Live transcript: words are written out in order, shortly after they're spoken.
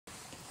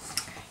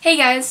Hey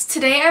guys,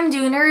 today I'm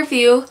doing a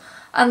review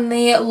on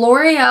the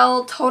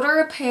L'Oreal Total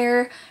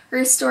Repair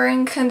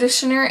Restoring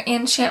Conditioner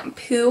and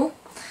Shampoo.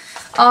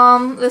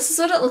 This is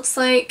what it looks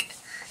like,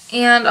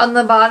 and on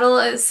the bottle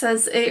it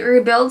says it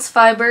rebuilds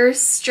fibers,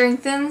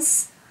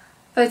 strengthens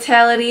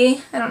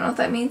vitality, I don't know what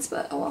that means,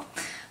 but oh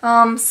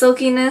well,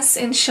 silkiness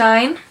and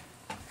shine.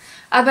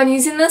 I've been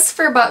using this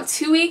for about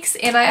 2 weeks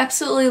and I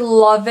absolutely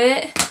love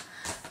it.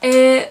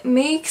 It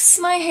makes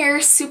my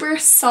hair super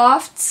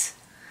soft,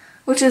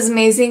 which is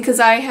amazing because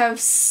I have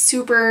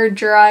super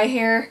dry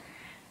hair,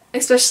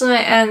 especially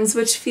my ends,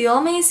 which feel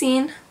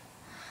amazing.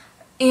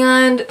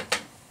 And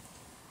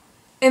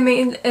it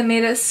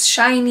made us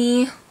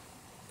shiny,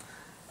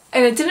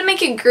 and it didn't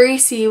make it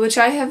greasy, which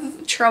I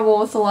have trouble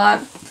with a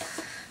lot.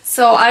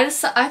 So I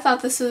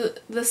thought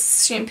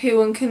this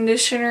shampoo and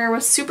conditioner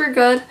was super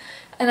good,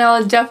 and I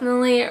would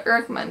definitely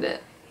recommend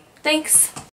it. Thanks.